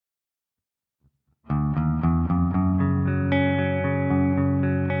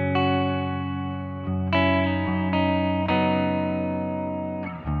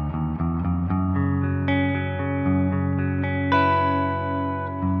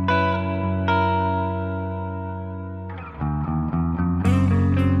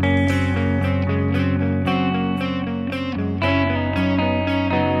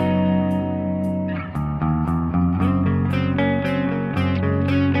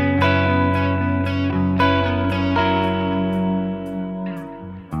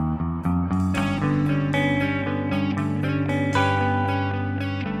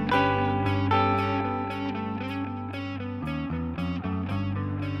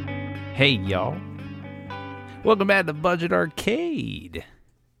Hey, y'all. Welcome back to Budget Arcade.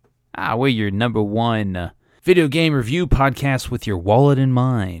 We're your number one video game review podcast with your wallet in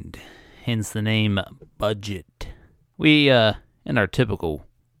mind. Hence the name Budget. We, in our typical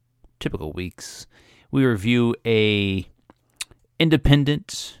weeks, we review a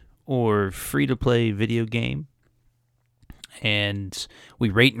independent or free-to-play video game. And we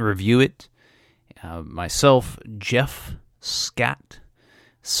rate and review it. Myself, Jeff, Scott,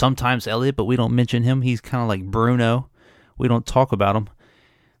 sometimes Elliot, but we don't mention him. He's kind of like Bruno. We don't talk about him,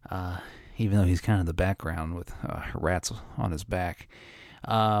 even though he's kind of the background with rats on his back.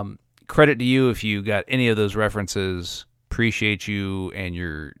 Credit to you if you got any of those references. Appreciate you and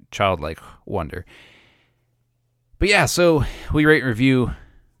your childlike wonder. But yeah, so we rate and review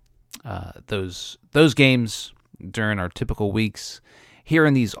those games during our typical weeks. Here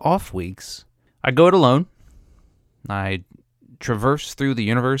in these off weeks, I go it alone. I traverse through the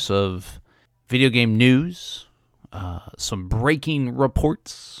universe of video game news, some breaking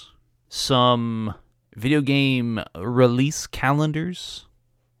reports, some video game release calendars,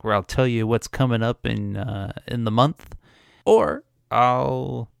 where I'll tell you what's coming up in the month, or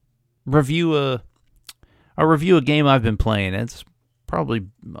I'll review a game I've been playing. It's probably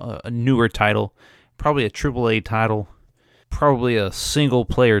a newer title, probably a AAA title, probably a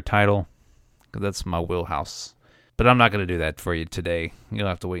single-player title, because that's my wheelhouse. But I'm not going to do that for you today. You'll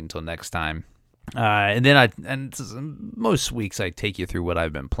have to wait until next time. And then most weeks I take you through what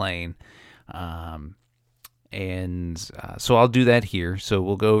I've been playing. So I'll do that here. So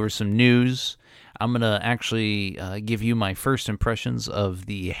we'll go over some news. I'm going to actually give you my first impressions of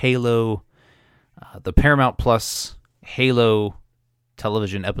the Halo, the Paramount Plus Halo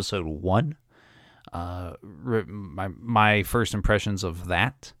television episode 1. My first impressions of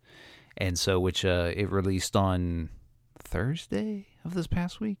that. And so, which it released on Thursday of this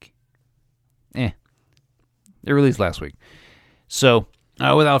past week? It released last week. So,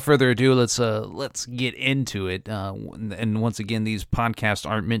 without further ado, let's get into it. And once again, these podcasts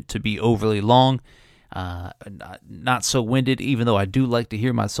aren't meant to be overly long, not so winded, even though I do like to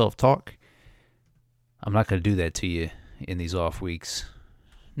hear myself talk. I'm not going to do that to you in these off weeks.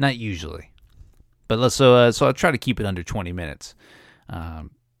 Not usually. But so I'll try to keep it under 20 minutes.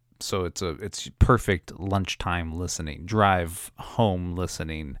 So it's perfect lunchtime listening, drive home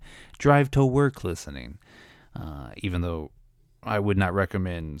listening, drive to work listening. Even though I would not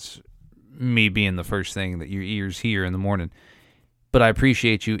recommend me being the first thing that your ears hear in the morning. But I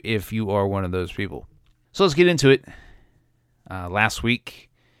appreciate you if you are one of those people. So let's get into it. Last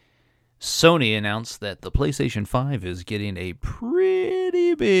week, Sony announced that the PlayStation 5 is getting a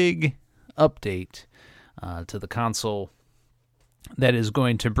pretty big update to the console that is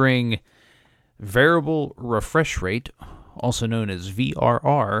going to bring variable refresh rate, also known as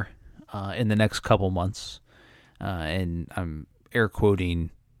VRR, in the next couple months. And I'm air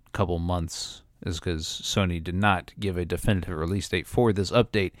quoting couple months is because Sony did not give a definitive release date for this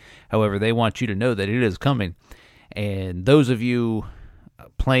update. However, they want you to know that it is coming. And those of you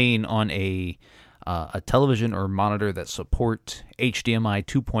playing on a television or monitor that support HDMI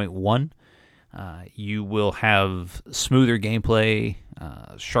 2.1, you will have smoother gameplay,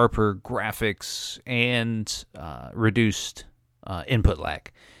 sharper graphics, and reduced input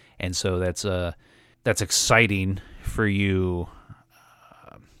lag. And so that's exciting for you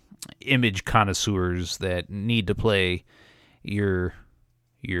image connoisseurs that need to play your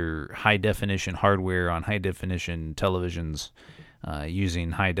high definition hardware on high definition televisions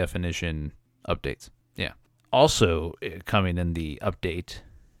using high definition updates. Yeah. Also coming in the update,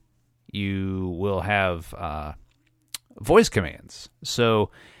 you will have voice commands. So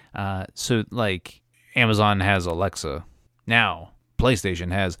like Amazon has Alexa. Now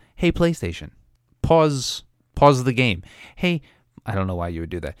PlayStation has, hey PlayStation, pause the game. Hey, I don't know why you would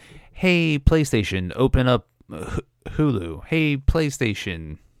do that. Hey PlayStation, open up Hulu. Hey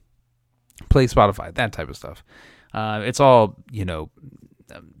PlayStation, play Spotify. That type of stuff. It's all,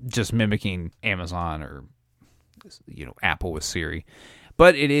 just mimicking Amazon or Apple with Siri.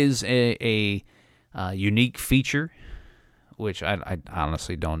 But it is a unique feature, which I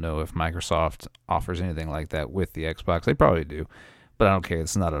honestly don't know if Microsoft offers anything like that with the Xbox. They probably do, but I don't care.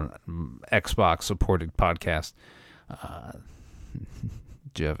 It's not an Xbox-supported podcast.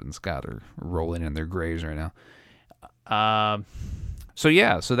 Jeff and Scott are rolling in their graves right now. So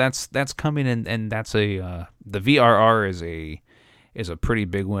that's coming, and that's the VRR is a pretty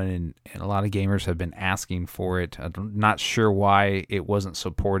big one, and a lot of gamers have been asking for it. I'm not sure why it wasn't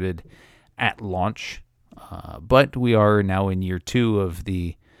supported at launch, but we are now in year 2 of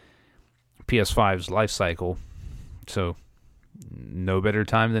the PS5's life cycle, so no better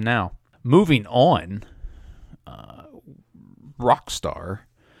time than now. Moving on, Rockstar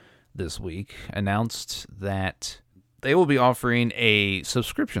this week announced that they will be offering a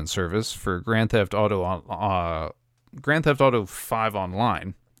subscription service for Grand Theft Auto 5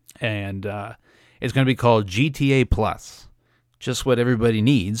 Online, and it's going to be called GTA Plus. Just what everybody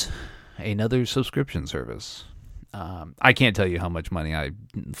needs, another subscription service. I can't tell you how much money I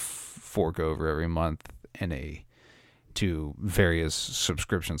fork over every month to various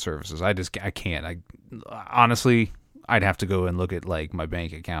subscription services. I can't. Honestly, I'd have to go and look at like my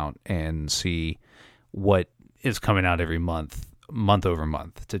bank account and see what is coming out every month over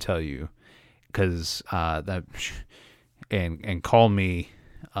month, to tell you, because and call me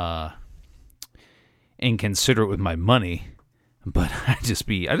inconsiderate with my money, but I just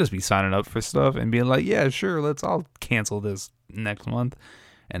be signing up for stuff and being like, yeah, sure, I'll cancel this next month,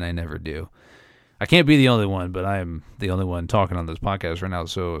 and I never do. I can't be the only one, but I am the only one talking on this podcast right now.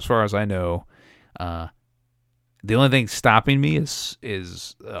 So as far as I know, the only thing stopping me is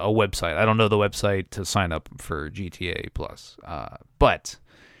a website. I don't know the website to sign up for GTA Plus, but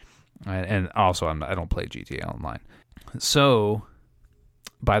also I don't play GTA Online. So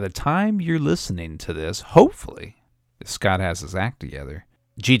by the time you're listening to this, hopefully Scott has his act together.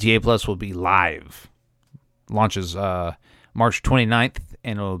 GTA Plus will be live. Launches March 29th,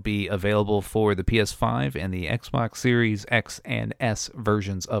 and it will be available for the PS5 and the Xbox Series X and S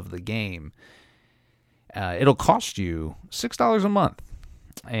versions of the game. It'll cost you $6 a month,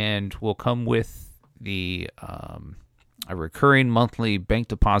 and will come with a recurring monthly bank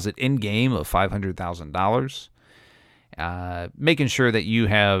deposit in-game of $500,000, making sure that you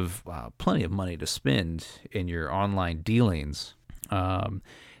have plenty of money to spend in your online dealings.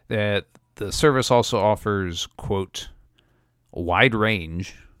 That the service also offers, quote, a wide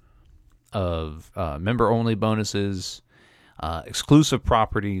range of member-only bonuses, exclusive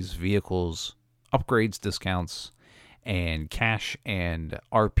properties, vehicles, upgrades, discounts, and cash and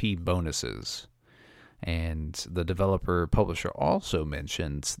RP bonuses. And the developer publisher also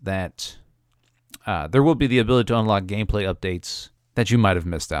mentions that there will be the ability to unlock gameplay updates that you might have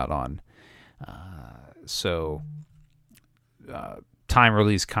missed out on. So time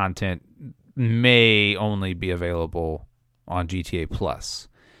release content may only be available on GTA Plus.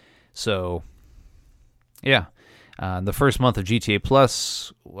 So yeah, the first month of GTA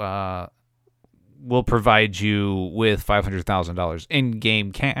Plus will provide you with $500,000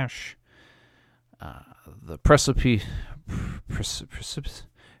 in-game cash. The precipice, a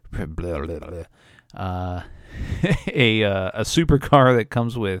supercar that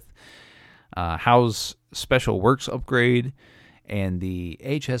comes with House Special Works upgrade, and the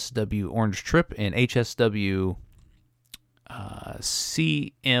HSW Orange Trip and HSW CMYK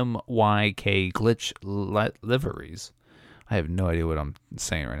glitch liveries. I have no idea what I'm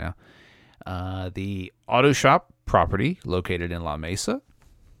saying right now. The Auto Shop property located in La Mesa,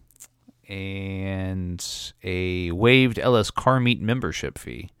 and a waived LS Car Meet membership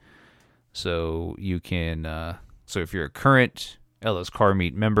fee. So you can, so if you're a current LS Car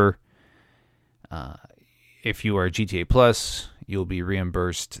Meet member, if you are GTA Plus, you'll be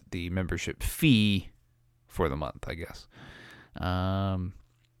reimbursed the membership fee for the month, I guess.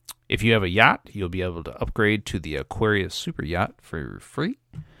 If you have a yacht, you'll be able to upgrade to the Aquarius Super Yacht for free.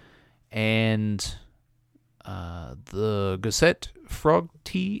 And the Gazette Frog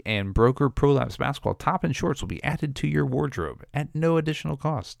Tee and Broker Prolapse Basketball top and shorts will be added to your wardrobe at no additional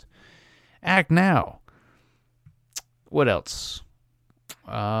cost. Act now. What else?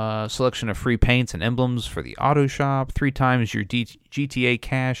 Selection of free paints and emblems for the Auto Shop, 3 times your GTA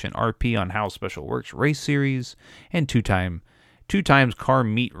cash and RP on House Special Works Race Series, and 2 times car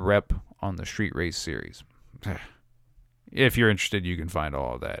meet rep on the Street Race Series. If you're interested, you can find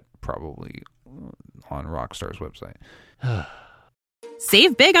all of that probably on Rockstar's website.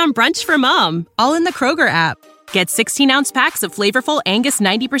 Save big on brunch for mom, all in the Kroger app. Get 16-ounce packs of flavorful Angus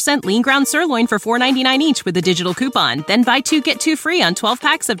 90% lean ground sirloin for $4.99 each with a digital coupon. Then buy 2, get 2 free on 12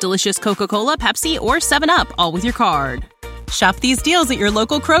 packs of delicious Coca-Cola, Pepsi, or 7-Up, all with your card. Shop these deals at your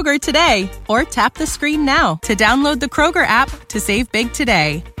local Kroger today, or tap the screen now to download the Kroger app to save big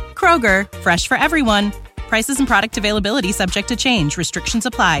today. Kroger, fresh for everyone. Prices and product availability subject to change. Restrictions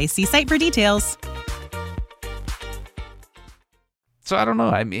apply. See site for details. So I don't know.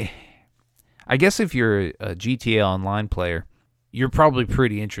 I mean, I guess if you're a GTA Online player, you're probably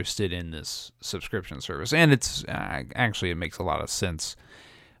pretty interested in this subscription service. And it's actually, it makes a lot of sense,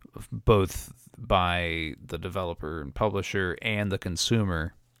 both by the developer and publisher and the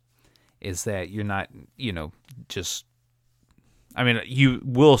consumer, is that you're not, just, I mean, you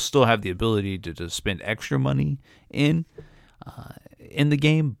will still have the ability to spend extra money in the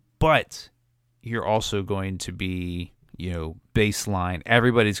game, But you're also going to be, baseline.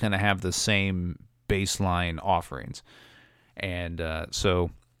 Everybody's going to have the same baseline offerings. And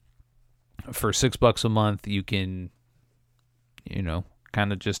so for $6 a month, you can,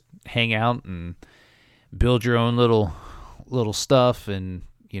 kind of just hang out and build your own little stuff. And,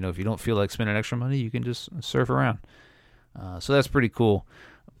 if you don't feel like spending extra money, you can just surf around. So that's pretty cool.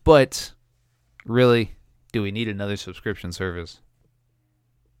 But really, do we need another subscription service?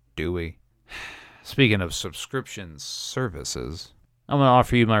 Do we? Speaking of subscription services, I'm going to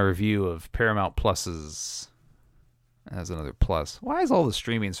offer you my review of Paramount Plus's. That's another plus. Why is all the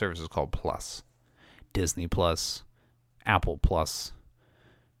streaming services called Plus? Disney Plus, Apple Plus,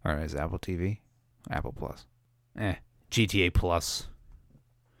 or is it Apple TV? Apple Plus. GTA Plus,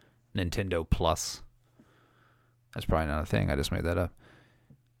 Nintendo Plus. That's probably not a thing. I just made that up.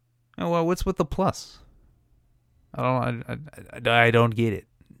 Oh, well, what's with the plus? I don't get it.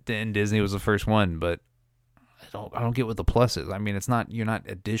 And Disney was the first one, but I don't get what the plus is. I mean, you're not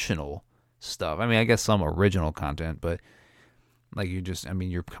additional stuff. I mean, I guess some original content, but like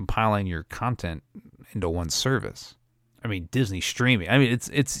you're compiling your content into one service. I mean, Disney streaming. I mean,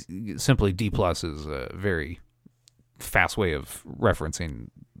 it's simply D+ is a very fast way of referencing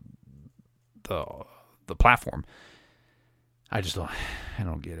the platform. I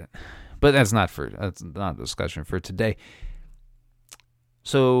don't get it. But that's not a discussion for today.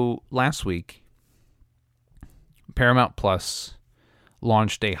 So last week, Paramount Plus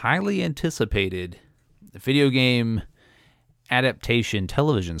launched a highly anticipated video game adaptation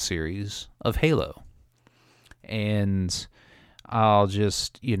television series of Halo. And I'll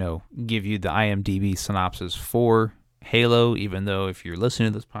just, give you the IMDb synopsis for Halo, even though if you're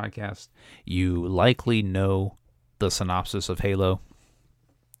listening to this podcast, you likely know the synopsis of Halo.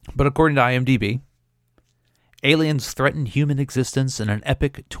 But according to IMDb, aliens threaten human existence in an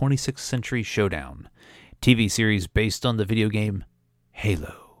epic 26th century showdown. TV series based on the video game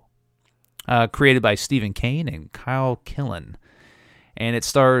Halo. Created by Stephen Kane and Kyle Killen. And it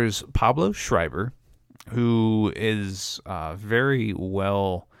stars Pablo Schreiber, who is very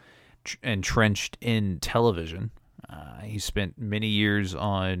well entrenched in television. He spent many years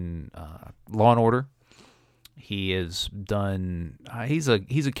on Law & Order. He has done... he's a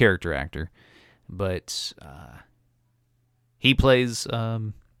character actor, but he plays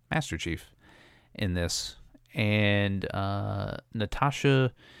Master Chief in this. And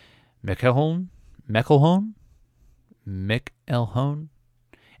Natasha McElhone, and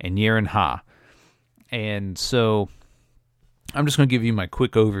Yaren Ha. And so I'm just going to give you my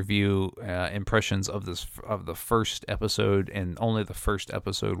quick overview, impressions of the first episode, and only the first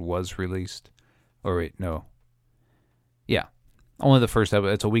episode was released. Or wait, no. Yeah, only the first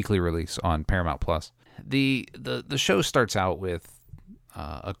episode. It's a weekly release on Paramount Plus. The show starts out with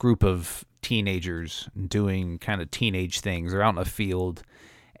a group of teenagers doing kind of teenage things. They're out in a field,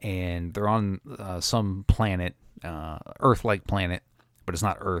 and they're on some planet, Earth-like planet, but it's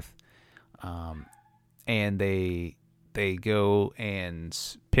not Earth. And they go and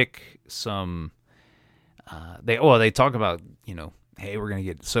pick some. They talk about, hey, we're gonna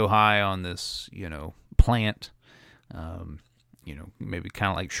get so high on this, plant, maybe kind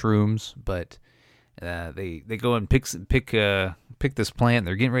of like shrooms, but they go and pick this plant.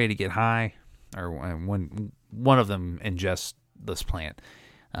 They're getting ready to get high, or one of them ingests this plant,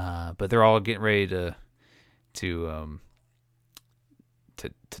 but they're all getting ready to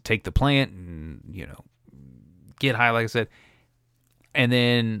take the plant and get high, like I said. And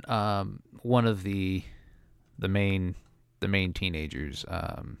then one of the main teenagers,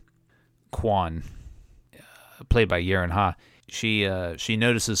 Quan, played by Yaren Ha, she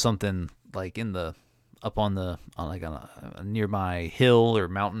notices something like on a nearby hill or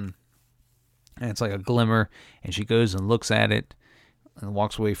mountain, and it's like a glimmer, and she goes and looks at it and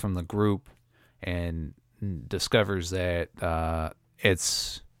walks away from the group and discovers that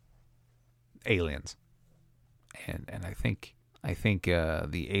it's aliens. And I think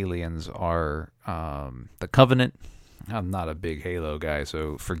the aliens are the Covenant. I'm not a big Halo guy,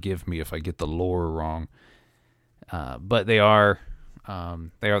 so forgive me if I get the lore wrong. But they are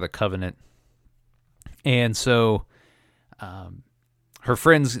the Covenant, and so her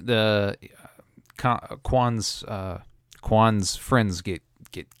friends, Quan's friends get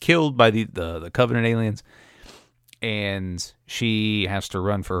killed by the Covenant aliens, and she has to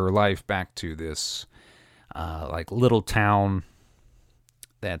run for her life back to this like little town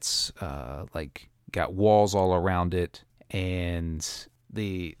that's like got walls all around it, and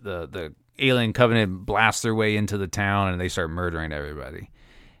the alien Covenant blasts their way into the town, and they start murdering everybody.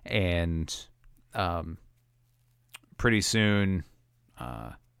 And pretty soon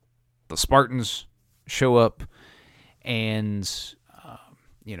the Spartans show up, and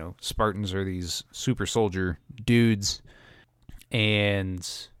Spartans are these super soldier dudes, and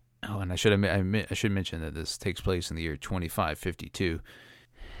I should mention that this takes place in the year 2552.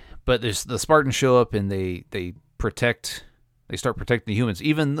 But the Spartans show up, and they start protecting the humans,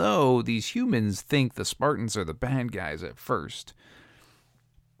 even though these humans think the Spartans are the bad guys at first.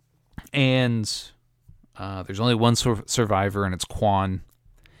 And there's only one survivor, and it's Quan.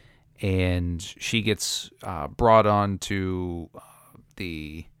 And she gets brought on to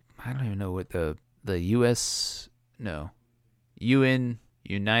I don't even know what the UN,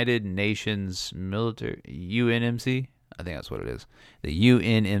 United Nations Military, UNMC? I think that's what it is. The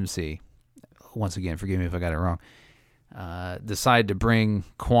UNMC. Once again, forgive me if I got it wrong. Decide to bring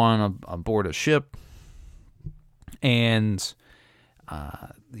Quan aboard a ship. And,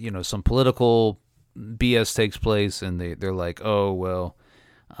 some political BS takes place, and they're like, oh, well,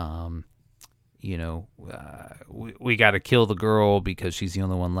 we got to kill the girl because she's the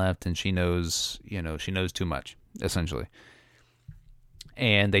only one left, and she knows too much, essentially.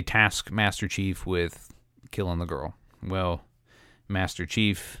 And they task Master Chief with killing the girl. Well, Master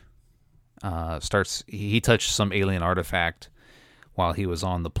Chief he touched some alien artifact while he was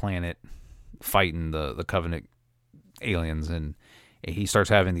on the planet fighting the Covenant aliens, and he starts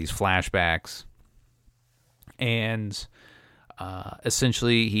having these flashbacks, and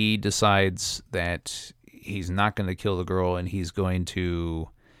essentially he decides that he's not going to kill the girl, and he's going to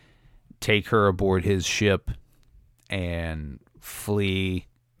take her aboard his ship and flee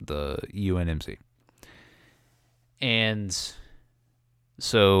the UNMC. And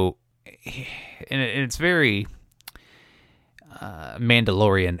so, and it's very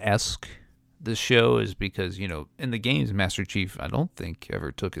Mandalorian-esque, this show is, because, in the games, Master Chief, I don't think,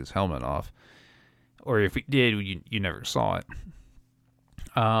 ever took his helmet off. Or if he did, you never saw it.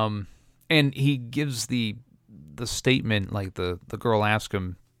 And he gives the statement, like the girl asks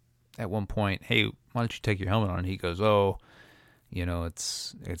him at one point, hey, why don't you take your helmet on? And he goes, oh,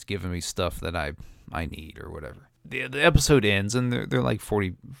 it's giving me stuff that I need, or whatever. The episode ends, and they're like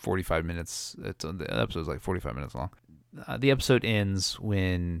 45 minutes. The episode's like 45 minutes long. The episode ends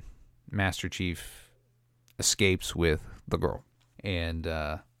when Master Chief escapes with the girl. And,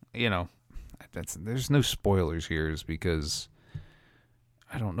 there's no spoilers here, is because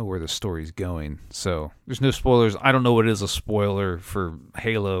I don't know where the story's going. So there's no spoilers. I don't know what is a spoiler for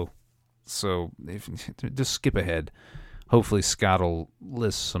Halo. So just skip ahead. Hopefully Scott will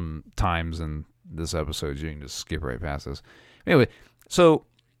list some times in this episode. You can just skip right past this. Anyway, so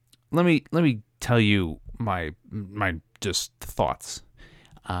let me tell you my just thoughts.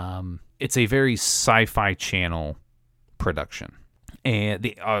 It's a very Sci-Fi Channel production,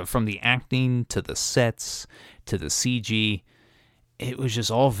 and from the acting to the sets to the CG, it was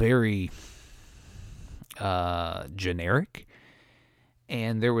just all very generic.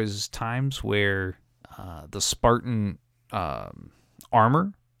 And there was times where the Spartan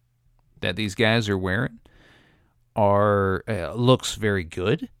armor that these guys are wearing looks very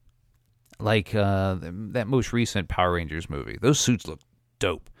good. Like that most recent Power Rangers movie. Those suits look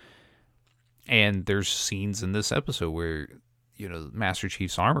dope. And there's scenes in this episode where, Master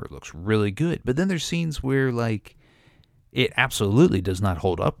Chief's armor looks really good. But then there's scenes where, like, it absolutely does not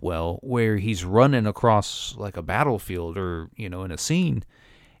hold up well, where he's running across, like, a battlefield or, in a scene,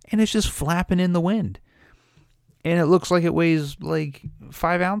 and it's just flapping in the wind. And it looks like it weighs, like,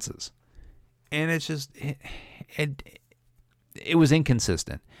 5 ounces. And it's just, it was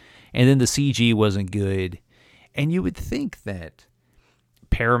inconsistent. And then the CG wasn't good. And you would think that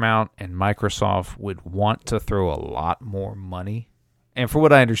Paramount and Microsoft would want to throw a lot more money. And for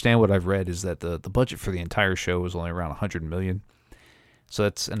what I understand, what I've read is that the budget for the entire show was only around $100 million.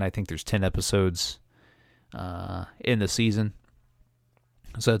 So and I think there's 10 episodes in the season.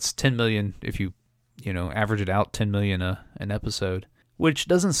 So it's $10 million if you average it out, $10 million an episode, which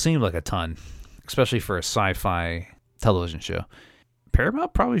doesn't seem like a ton, especially for a sci-fi television show.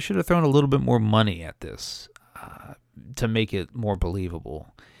 Paramount probably should have thrown a little bit more money at this to make it more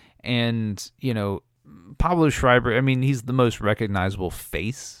believable. And, Pablo Schreiber, I mean, he's the most recognizable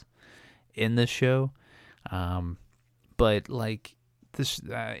face in this show. But, like, this,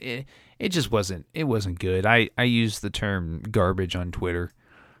 it just wasn't good. I use the term garbage on Twitter.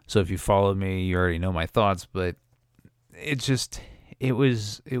 So if you follow me, you already know my thoughts, but it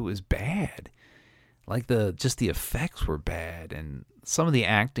was bad. Like the effects were bad, and some of the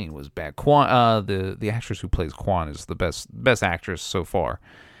acting was bad. Quan, the actress who plays Quan is the best actress so far,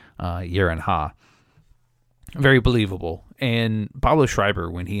 Yeren Ha. Very believable. And Pablo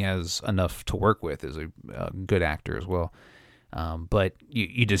Schreiber, when he has enough to work with, is a good actor as well. But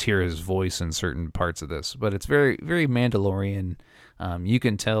you just hear his voice in certain parts of this. But it's very, very Mandalorian. You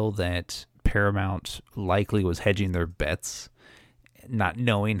can tell that Paramount likely was hedging their bets, not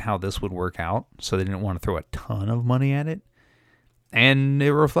knowing how this would work out, so they didn't want to throw a ton of money at it. And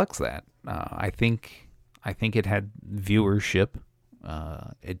it reflects that. I think it had viewership.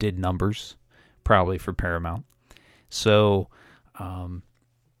 It did numbers, probably for Paramount. So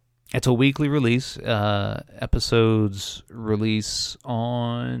it's a weekly release. Episodes release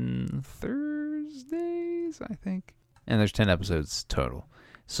on Thursdays, I think. And there's 10 episodes total.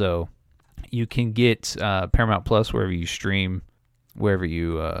 So you can get Paramount Plus wherever you stream, wherever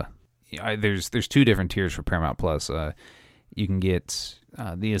you... there's two different tiers for Paramount Plus. You can get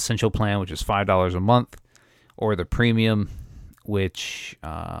the Essential plan, which is $5 a month, or the Premium, which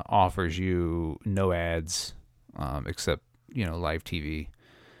offers you no ads except live TV,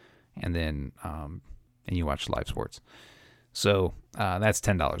 and then and you watch live sports. So that's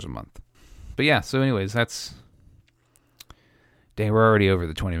 $10 a month. But yeah, so anyways, that's... Dang, we're already over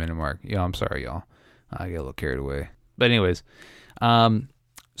the 20-minute mark. I'm sorry, y'all. I get a little carried away. But anyways,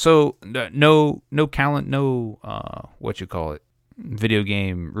 so no video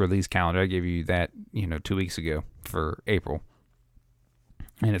game release calendar. I gave you that 2 weeks ago for April,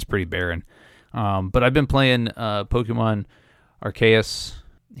 and it's pretty barren. But I've been playing Pokemon Arceus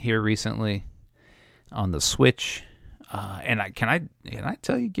here recently on the Switch, and can I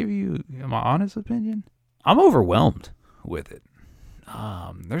give you my honest opinion? I'm overwhelmed with it.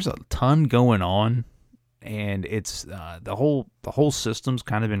 There's a ton going on, and it's the whole system's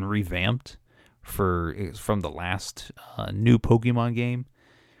kind of been revamped from the last new Pokemon game,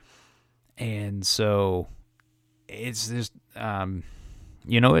 and so it's just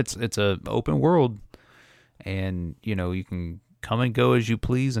it's a open world, and you can come and go as you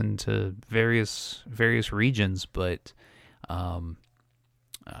please into various regions, but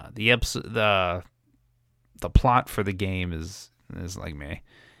the plot for the game is like meh,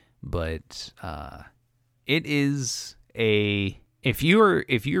 but it is if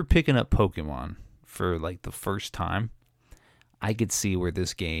you're picking up Pokemon for like the first time, I could see where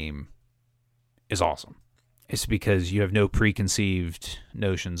this game is awesome. It's because you have no preconceived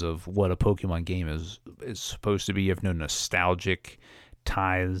notions of what a Pokemon game is supposed to be. You have no nostalgic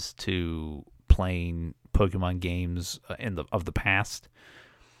ties to playing Pokemon games of the past,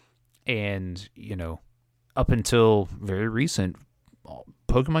 and up until very recent,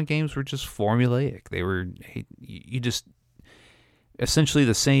 Pokemon games were just formulaic. They were you just essentially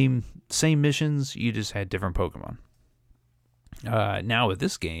the same missions. You just had different Pokemon. Now with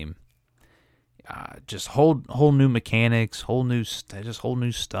this game, just whole new mechanics, whole new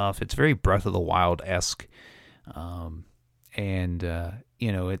stuff. It's very Breath of the Wild-esque, and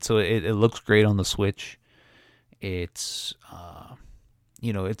it looks great on the Switch. It's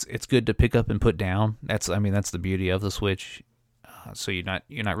it's good to pick up and put down. That's the beauty of the Switch. So you're not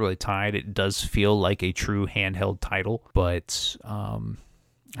really tied. It does feel like a true handheld title, but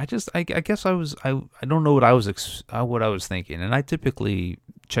I guess I don't know what I was thinking, and I typically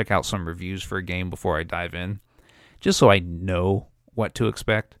check out some reviews for a game before I dive in, just so I know what to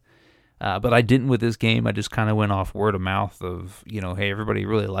expect. But I didn't with this game. I just kind of went off word of mouth of hey, everybody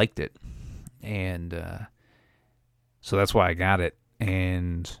really liked it, and so that's why I got it.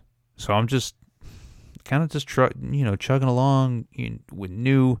 And so I'm just kind of just chugging along with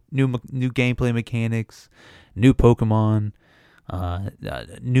new gameplay mechanics, new Pokemon,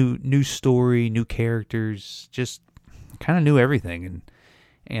 new story, new characters, just kind of new everything,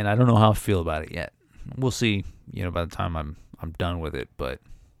 and I don't know how I feel about it yet. We'll see, by the time I'm done with it, but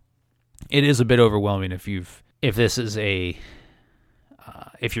it is a bit overwhelming if this is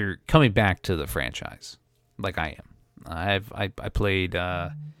if you're coming back to the franchise like I am. I played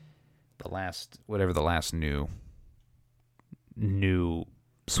the last new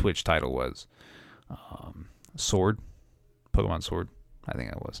Switch title was Sword, Pokemon Sword, I think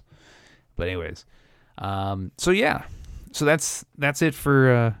that was. But anyways, so that's it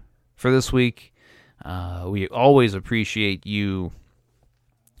for this week. We always appreciate you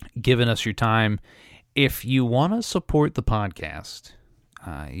giving us your time. If you want to support the podcast,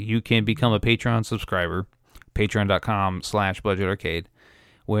 you can become a Patreon subscriber, patreon.com/budgetarcade,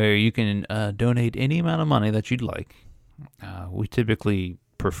 where you can donate any amount of money that you'd like. We typically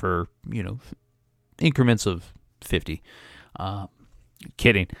prefer, increments of 50.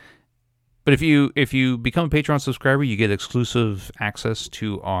 Kidding. But if you become a Patreon subscriber, you get exclusive access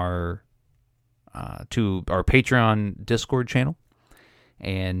to our Patreon Discord channel.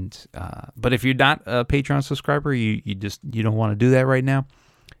 And but if you're not a Patreon subscriber, you don't want to do that right now,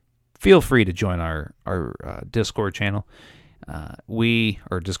 feel free to join our Discord channel.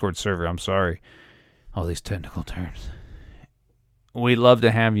 or Discord server, I'm sorry. All these technical terms. We'd love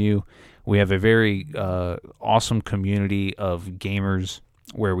to have you. We have a very awesome community of gamers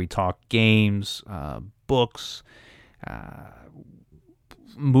where we talk games, books,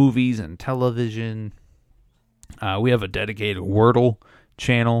 movies, and television. We have a dedicated Wordle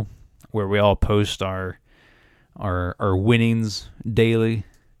channel where we all post our winnings daily.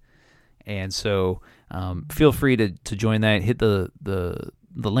 And so feel free to join that. Hit the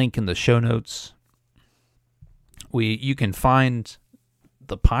link in the show notes. You can find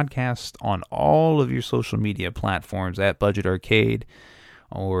the podcast on all of your social media platforms at Budget Arcade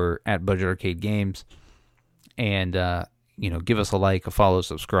or at Budget Arcade Games. And, give us a like, a follow,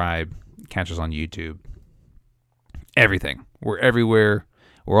 subscribe, catch us on YouTube. Everything. We're everywhere.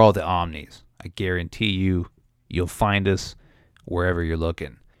 We're all the omnis. I guarantee you'll find us wherever you're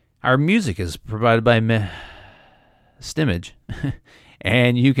looking. Our music is provided by Stimage.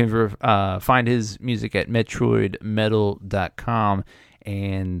 And you can find his music at metroidmetal.com.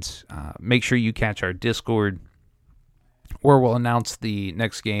 And make sure you catch our Discord, where we'll announce the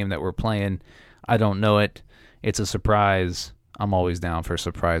next game that we're playing. I don't know it. It's a surprise. I'm always down for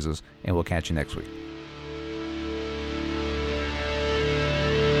surprises. And we'll catch you next week.